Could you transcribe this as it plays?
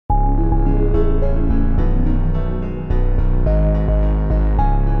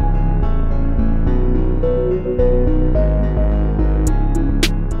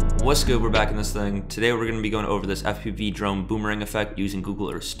What's good? We're back in this thing. Today we're going to be going over this FPV drone boomerang effect using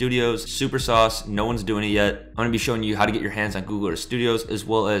Google Earth Studios. Super sauce, no one's doing it yet. I'm going to be showing you how to get your hands on Google Earth Studios, as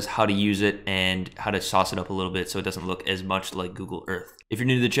well as how to use it and how to sauce it up a little bit so it doesn't look as much like Google Earth. If you're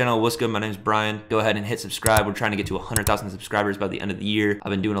new to the channel, what's good? My name's Brian. Go ahead and hit subscribe. We're trying to get to 100,000 subscribers by the end of the year. I've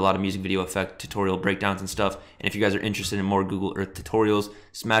been doing a lot of music video effect tutorial breakdowns and stuff. And if you guys are interested in more Google Earth tutorials,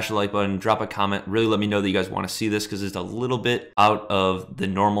 smash the like button, drop a comment, really let me know that you guys want to see this because it's a little bit out of the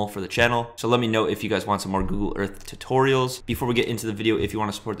normal for the channel. So let me know if you guys want some more Google Earth tutorials. Before we get into the video, if you want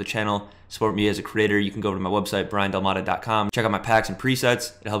to support the channel, support me as a creator, you can go over to my website, briandelmata.com. Check out my packs and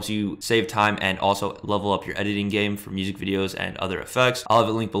presets. It helps you save time and also level up your editing game for music videos and other effects. I'll have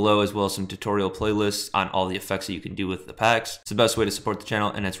a link below as well as some tutorial playlists on all the effects that you can do with the packs. It's the best way to support the channel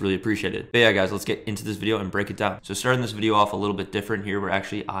and it's really appreciated. But yeah guys, let's get into this video and break it down. So starting this video off a little bit different here, we're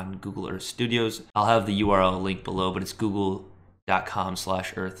actually on Google Earth Studios. I'll have the URL link below, but it's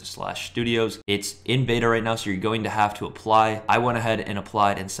google.com/earth/studios. It's in beta right now, so you're going to have to apply. I went ahead and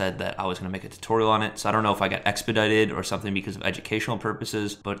applied and said that I was going to make a tutorial on it. So I don't know if I got expedited or something because of educational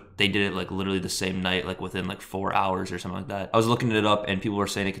purposes, but they did it like literally the same night, like within like 4 hours or something like that. I was looking it up and people were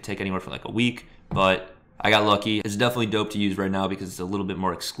saying it could take anywhere from like a week, but I got lucky. It's definitely dope to use right now because it's a little bit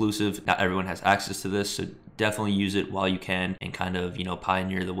more exclusive. Not everyone has access to this, so definitely use it while you can and kind of,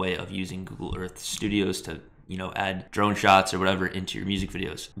 pioneer the way of using Google Earth Studios to add drone shots or whatever into your music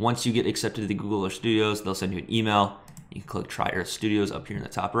videos. Once you get accepted to the Google Earth Studios, they'll send you an email. You can click Try Earth Studios up here in the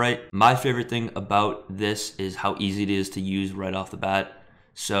top right. My favorite thing about this is how easy it is to use right off the bat.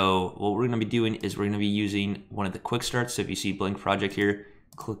 So what we're gonna be doing is we're gonna be using one of the quick starts. So if you see blank project here,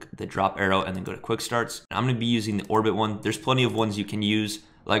 click the drop arrow and then go to quick starts. I'm gonna be using the orbit one. There's plenty of ones you can use.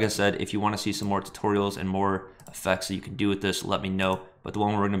 Like I said, if you wanna see some more tutorials and more effects that you can do with this, let me know. But the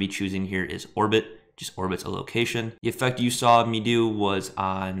one we're gonna be choosing here is orbit. Just orbits a location. The effect you saw me do was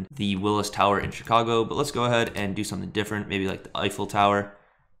on the Willis Tower in Chicago, but let's go ahead and do something different, maybe like the Eiffel Tower,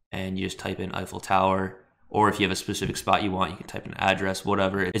 and you just type in Eiffel Tower, or if you have a specific spot you want, you can type in an address,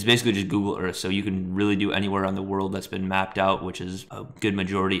 whatever. It's basically just Google Earth, so you can really do anywhere on the world that's been mapped out, which is a good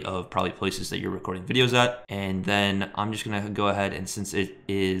majority of probably places that you're recording videos at. And then I'm just gonna go ahead, and since it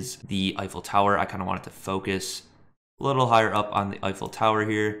is the Eiffel Tower, I kind of want it to focus a little higher up on the Eiffel Tower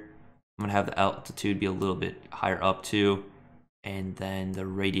here. I'm gonna have the altitude be a little bit higher up too, and then the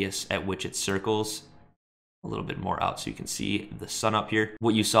radius at which it circles a little bit more out so you can see the sun up here.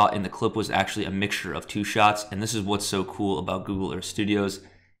 What you saw in the clip was actually a mixture of two shots, and this is what's so cool about Google Earth Studios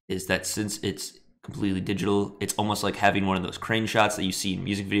is that since it's completely digital, it's almost like having one of those crane shots that you see in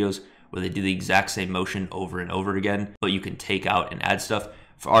music videos where they do the exact same motion over and over again, but you can take out and add stuff.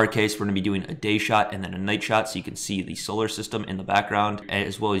 For our case, we're gonna be doing a day shot and then a night shot so you can see the solar system in the background,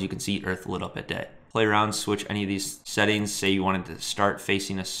 as well as you can see Earth lit up at day. Play around, switch any of these settings. Say you wanted to start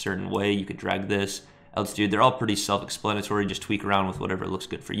facing a certain way, you could drag this. Altitude, they're all pretty self-explanatory. Just tweak around with whatever looks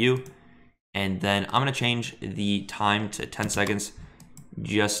good for you. And then I'm gonna change the time to 10 seconds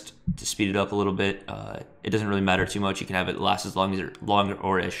just to speed it up a little bit. It doesn't really matter too much. You can have it last as long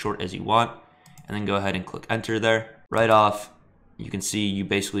or as short as you want. And then go ahead and click enter there. Right off, you can see you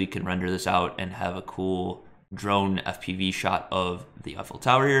basically can render this out and have a cool drone FPV shot of the Eiffel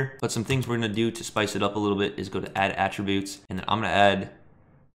Tower here. But some things we're gonna do to spice it up a little bit is go to add attributes, and then I'm gonna add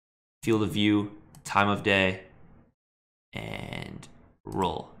field of view, time of day, and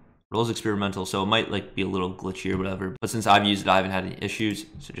roll. Roll's experimental, so it might like be a little glitchy or whatever, but since I've used it, I haven't had any issues,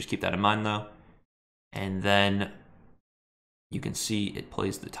 so just keep that in mind though. And then you can see it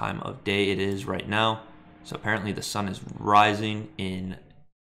plays the time of day it is right now. So apparently the sun is rising in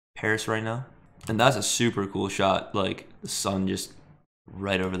Paris right now. And that's a super cool shot, like the sun just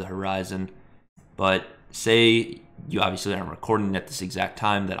right over the horizon. But say you obviously aren't recording at this exact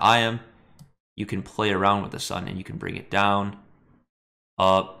time that I am, you can play around with the sun and you can bring it down,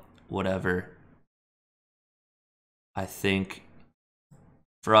 up, whatever. I think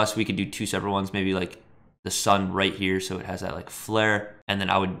for us, we could do two separate ones, maybe like the sun right here so it has that like flare, and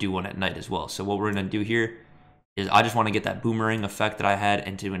then I would do one at night as well. So what we're gonna do here is I just want to get that boomerang effect that I had,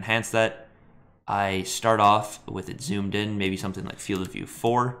 and to enhance that I start off with it zoomed in, maybe something like field of view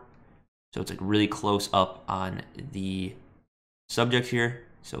 4, so it's like really close up on the subject here,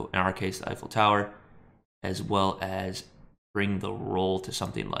 so in our case the Eiffel Tower, as well as bring the roll to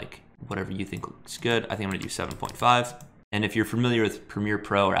something like whatever you think looks good. I think I'm gonna do 7.5. And if you're familiar with Premiere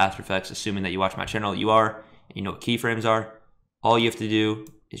Pro or After Effects, assuming that you watch my channel, you are, and you know what keyframes are, all you have to do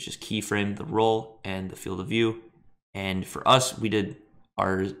is just keyframe the roll and the field of view. And for us, we did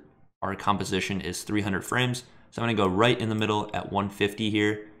our composition is 300 frames. So I'm gonna go right in the middle at 150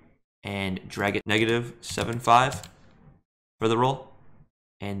 here and drag it -7.5 for the roll.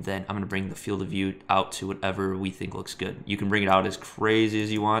 And then I'm gonna bring the field of view out to whatever we think looks good. You can bring it out as crazy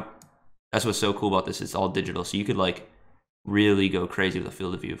as you want. That's what's so cool about this. It's all digital. So you could like really go crazy with a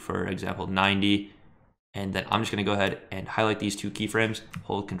field of view. For example, 90. And then I'm just gonna go ahead and highlight these two keyframes,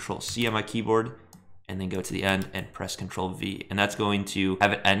 hold Control C on my keyboard, and then go to the end and press Control V. And that's going to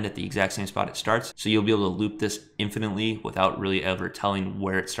have it end at the exact same spot it starts. So you'll be able to loop this infinitely without really ever telling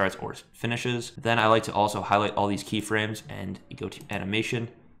where it starts or finishes. Then I like to also highlight all these keyframes and go to animation.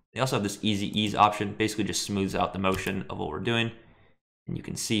 They also have this easy ease option, basically just smooths out the motion of what we're doing. And you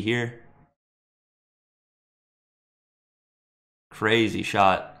can see here, crazy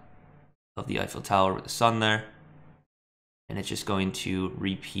shot of the Eiffel Tower with the sun there. And it's just going to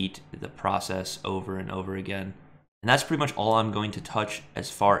repeat the process over and over again. And that's pretty much all I'm going to touch as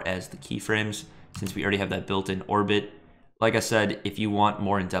far as the keyframes, since we already have that built-in orbit. Like I said, if you want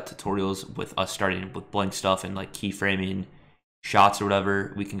more in-depth tutorials with us starting with blank stuff and like keyframing shots or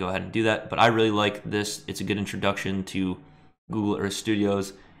whatever, we can go ahead and do that. But I really like this. It's a good introduction to Google Earth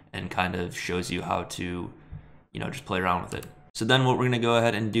Studios and kind of shows you how to, you know, just play around with it. So then what we're gonna go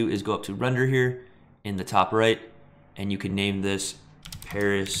ahead and do is go up to render here in the top right, and you can name this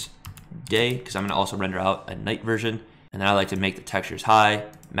Paris Day, because I'm gonna also render out a night version. And then I like to make the textures high,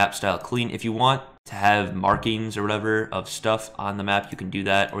 map style clean. If you want to have markings or whatever of stuff on the map, you can do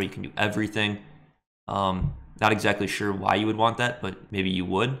that, or you can do everything. Not exactly sure why you would want that, but maybe you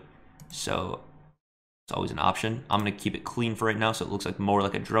would. So it's always an option. I'm gonna keep it clean for right now, so it looks like more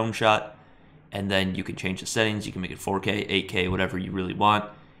like a drone shot. And then you can change the settings. You can make it 4K, 8K, whatever you really want.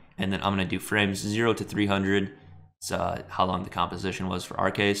 And then I'm gonna do frames 0 to 300. It's how long the composition was for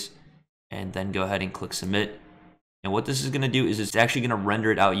our case. And then go ahead and click submit. And what this is gonna do is it's actually gonna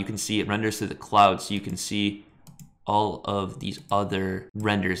render it out. You can see it renders through the cloud, so you can see all of these other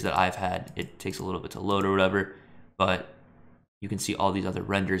renders that I've had. It takes a little bit to load or whatever, but you can see all these other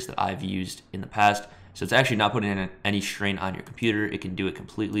renders that I've used in the past. So it's actually not putting in any strain on your computer. It can do it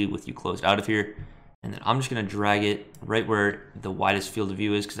completely with you closed out of here. And then I'm just gonna drag it right where the widest field of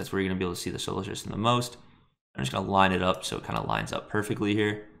view is, because that's where you're gonna be able to see the solar system the most. I'm just gonna line it up so it kind of lines up perfectly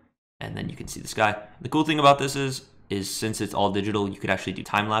here. And then you can see the sky. The cool thing about this is since it's all digital, you could actually do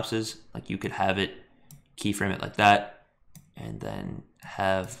time lapses. Like you could have it, keyframe it like that, and then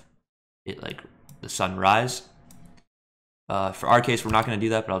have it like the sunrise. For our case, we're not gonna do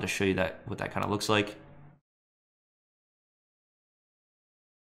that, but I'll just show you that what that kind of looks like.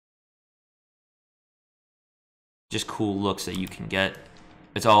 Just cool looks that you can get.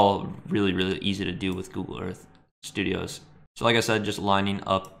 It's all really, really easy to do with Google Earth Studios. So like I said, just lining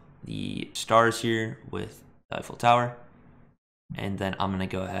up the stars here with the Eiffel Tower. And then I'm gonna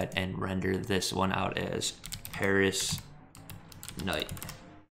go ahead and render this one out as Paris night.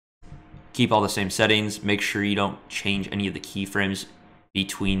 Keep all the same settings. Make sure you don't change any of the keyframes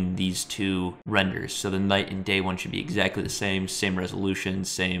between these two renders. So the night and day one should be exactly the same resolution,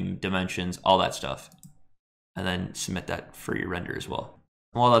 same dimensions, all that stuff. And then submit that for your render as well.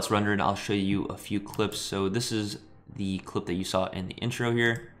 While that's rendering, I'll show you a few clips. So this is the clip that you saw in the intro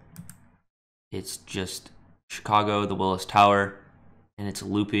here. It's just Chicago, the Willis Tower, and it's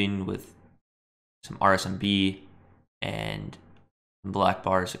looping with some RSMB and black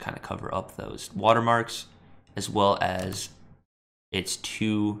bars to kind of cover up those watermarks, as well as it's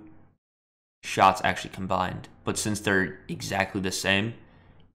two shots actually combined. But since they're exactly the same,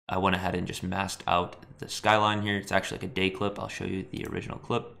 I went ahead and just masked out the skyline here. It's actually like a day clip. I'll show you the original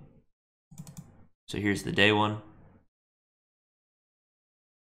clip. So here's the day one.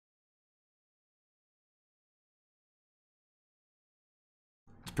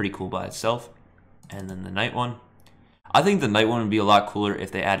 It's pretty cool by itself. And then the night one. I think the night one would be a lot cooler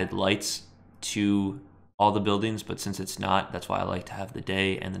if they added lights to all the buildings, but since it's not, that's why I like to have the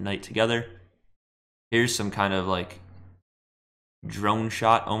day and the night together. Here's some kind of like drone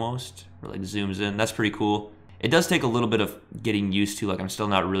shot almost, or like zooms in. That's pretty cool. It does take a little bit of getting used to. Like I'm still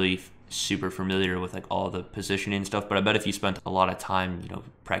not really super familiar with like all the positioning and stuff, but I bet if you spent a lot of time, you know,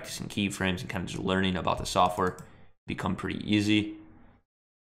 practicing keyframes and kind of just learning about the software, it'd become pretty easy.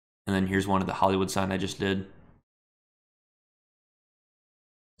 And then here's one of the Hollywood sign I just did.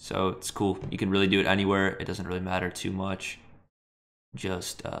 So it's cool. You can really do it anywhere. It doesn't really matter too much.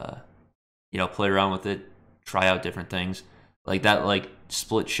 Just, you know, play around with it, try out different things. Like that, like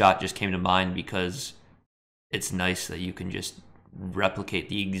split shot just came to mind because it's nice that you can just replicate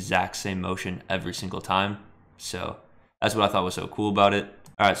the exact same motion every single time. So that's what I thought was so cool about it.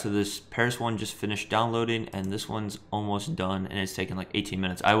 All right, so this Paris one just finished downloading, and this one's almost done, and it's taken like 18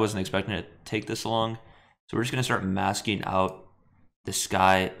 minutes. I wasn't expecting it to take this long. So we're just gonna start masking out the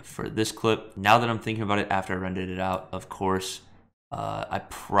sky for this clip. Now that I'm thinking about it after I rendered it out, of course, I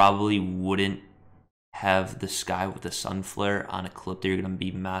probably wouldn't have the sky with the sun flare on a clip that you're going to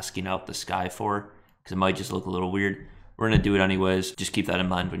be masking out the sky for, because it might just look a little weird. We're going to do it anyways. Just keep that in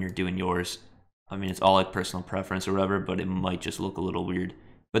mind when you're doing yours. I mean, it's all like personal preference or whatever, but it might just look a little weird.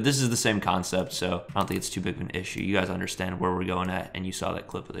 But this is the same concept, so I don't think it's too big of an issue. You guys understand where we're going at, and you saw that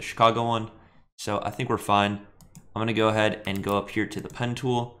clip of the Chicago one. So I think we're fine. I'm going to go ahead and go up here to the pen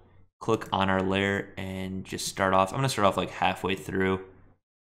tool, click on our layer, and just start off. I'm going to start off like halfway through,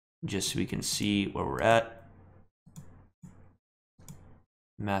 just so we can see where we're at.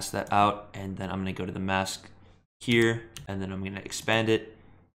 Mask that out, and then I'm going to go to the mask here, and then I'm going to expand it,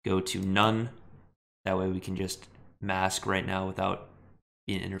 go to none. That way we can just mask right now without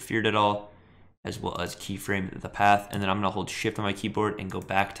being interfered at all, as well as keyframe the path. And then I'm going to hold shift on my keyboard and go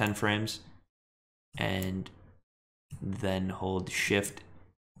back 10 frames, and then hold shift,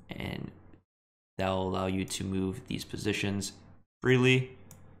 and that will allow you to move these positions freely.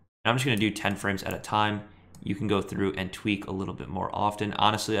 And I'm just going to do 10 frames at a time. You can go through and tweak a little bit more often.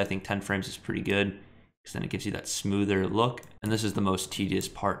 Honestly, I think 10 frames is pretty good, because then it gives you that smoother look. And this is the most tedious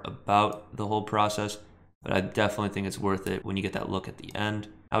part about the whole process, but I definitely think it's worth it when you get that look at the end.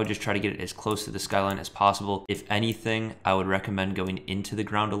 I would just try to get it as close to the skyline as possible. If anything, I would recommend going into the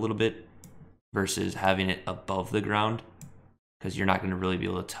ground a little bit versus having it above the ground, because you're not going to really be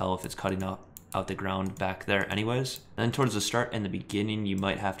able to tell if it's cutting out the ground back there anyways. And then towards the start and the beginning, you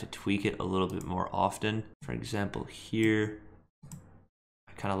might have to tweak it a little bit more often. For example, here,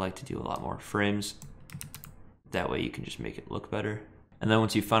 I kind of like to do a lot more frames. That way you can just make it look better. And then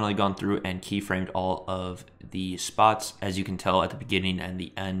once you've finally gone through and keyframed all of the spots, as you can tell at the beginning and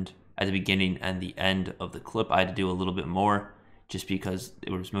the end, at the beginning and the end of the clip, I had to do a little bit more just because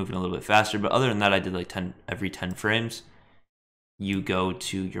it was moving a little bit faster. But other than that, I did like 10 every 10 frames. You go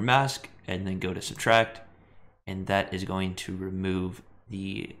to your mask and then go to subtract, and that is going to remove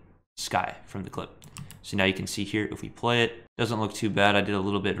the sky from the clip. So now you can see here, if we play it, doesn't look too bad. I did a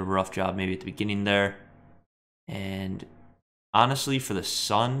little bit of a rough job maybe at the beginning there. And honestly, for the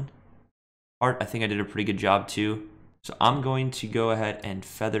sun part, I think I did a pretty good job too. So I'm going to go ahead and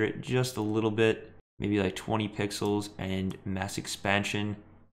feather it just a little bit, maybe like 20 pixels, and mass expansion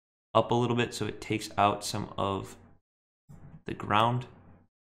up a little bit so it takes out some of the ground,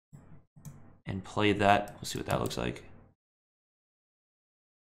 and play that. We'll see what that looks like.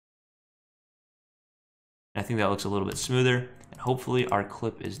 I think that looks a little bit smoother, and hopefully our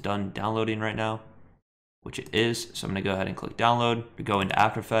clip is done downloading right now, which it is. So I'm going to go ahead and click download, go into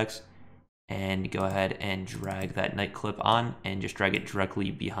After Effects, and go ahead and drag that night clip on, and just drag it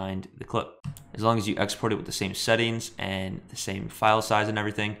directly behind the clip. As long as you export it with the same settings and the same file size and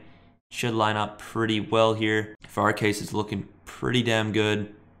everything, it should line up pretty well here. For our case, it's looking pretty damn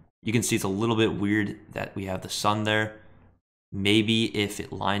good. You can see it's a little bit weird that we have the sun there. Maybe if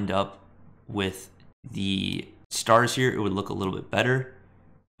it lined up with the stars here, it would look a little bit better.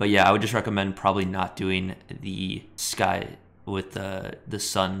 But yeah, I would just recommend probably not doing the sky with the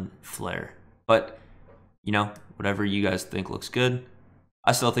sun flare. But, you know, whatever you guys think looks good.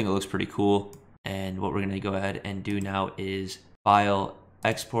 I still think it looks pretty cool. And what we're going to go ahead and do now is File,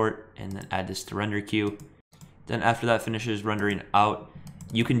 Export, and then add this to render queue. Then after that finishes rendering out,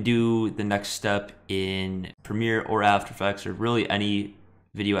 you can do the next step in Premiere or After Effects, or really any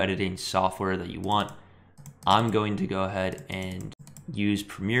video editing software that you want. I'm going to go ahead and use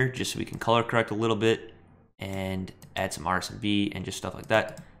Premiere just so we can color correct a little bit and add some RSMB and just stuff like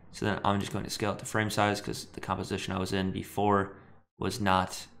that. So then I'm just going to scale it to frame size, because the composition I was in before was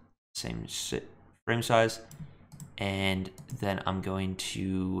not the same frame size. And then I'm going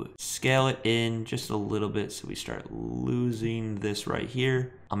to scale it in just a little bit so we start losing this right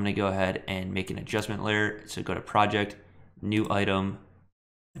here. I'm going to go ahead and make an adjustment layer. So go to Project, New Item,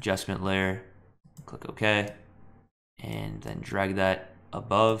 Adjustment Layer, click OK, and then drag that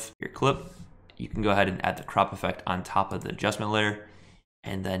above your clip. You can go ahead and add the crop effect on top of the adjustment layer,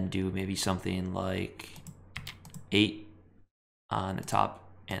 and then do maybe something like 8 on the top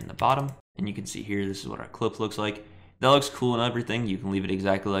and the bottom. And you can see here, this is what our clip looks like. That looks cool and everything. You can leave it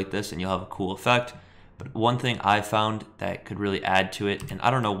exactly like this and you'll have a cool effect. But one thing I found that could really add to it, and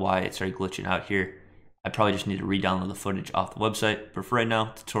I don't know why it started glitching out here. I probably just need to re-download the footage off the website. But for right now,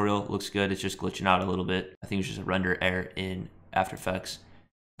 tutorial looks good. It's just glitching out a little bit. I think it's just a render error in After Effects.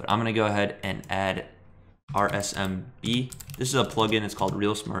 But I'm going to go ahead and add RSMB. This is a plugin. It's called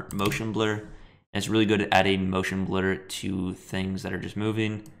Real Smart Motion Blur. And it's really good at adding motion blur to things that are just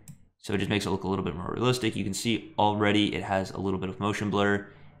moving. So it just makes it look a little bit more realistic. You can see already it has a little bit of motion blur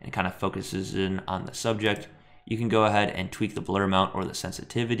and it kind of focuses in on the subject. You can go ahead and tweak the blur amount or the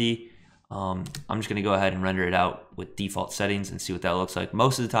sensitivity. I'm just gonna go ahead and render it out with default settings and see what that looks like.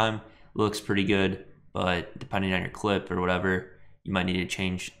 Most of the time it looks pretty good, but depending on your clip or whatever, you might need to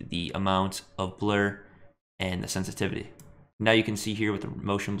change the amount of blur and the sensitivity. Now you can see here with the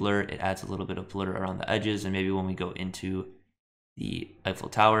motion blur, it adds a little bit of blur around the edges, and maybe when we go into the Eiffel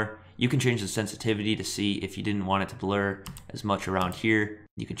Tower, you can change the sensitivity to see if you didn't want it to blur as much around here.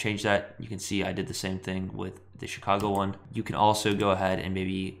 You can change that. You can see I did the same thing with the Chicago one. You can also go ahead and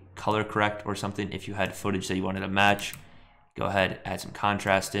maybe color correct or something if you had footage that you wanted to match. Go ahead, add some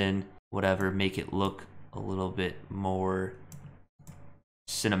contrast in, whatever, make it look a little bit more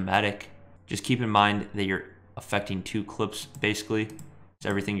cinematic. Just keep in mind that you're affecting two clips basically. So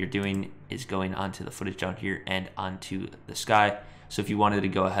everything you're doing is going onto the footage down here and onto the sky. So if you wanted to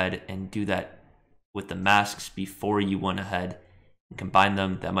go ahead and do that with the masks before you went ahead and combine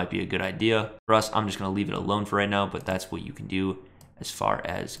them, that might be a good idea. For us, I'm just gonna leave it alone for right now, but that's what you can do as far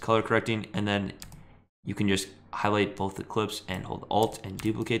as color correcting. And then you can just highlight both the clips and hold Alt and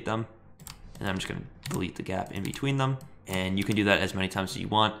duplicate them. And I'm just gonna delete the gap in between them. And you can do that as many times as you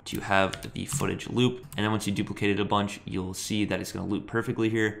want to have the footage loop. And then once you duplicate it a bunch, you'll see that it's gonna loop perfectly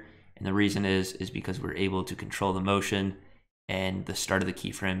here. And the reason is because we're able to control the motion and the start of the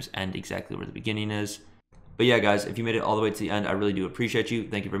keyframes and exactly where the beginning is. But yeah, guys, if you made it all the way to the end, I really do appreciate you.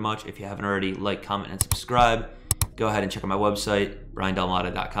 Thank you very much. If you haven't already, like, comment, and subscribe. Go ahead and check out my website,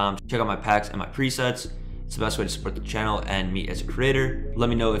 briandalmada.com. Check out my packs and my presets. It's the best way to support the channel and me as a creator. Let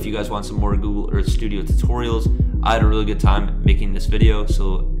me know if you guys want some more Google Earth Studio tutorials. I had a really good time making this video,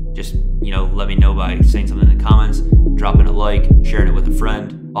 so just, let me know by saying something in the comments, dropping a like, sharing it with a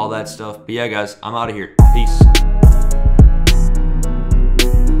friend, all that stuff. But yeah, guys, I'm out of here. Peace.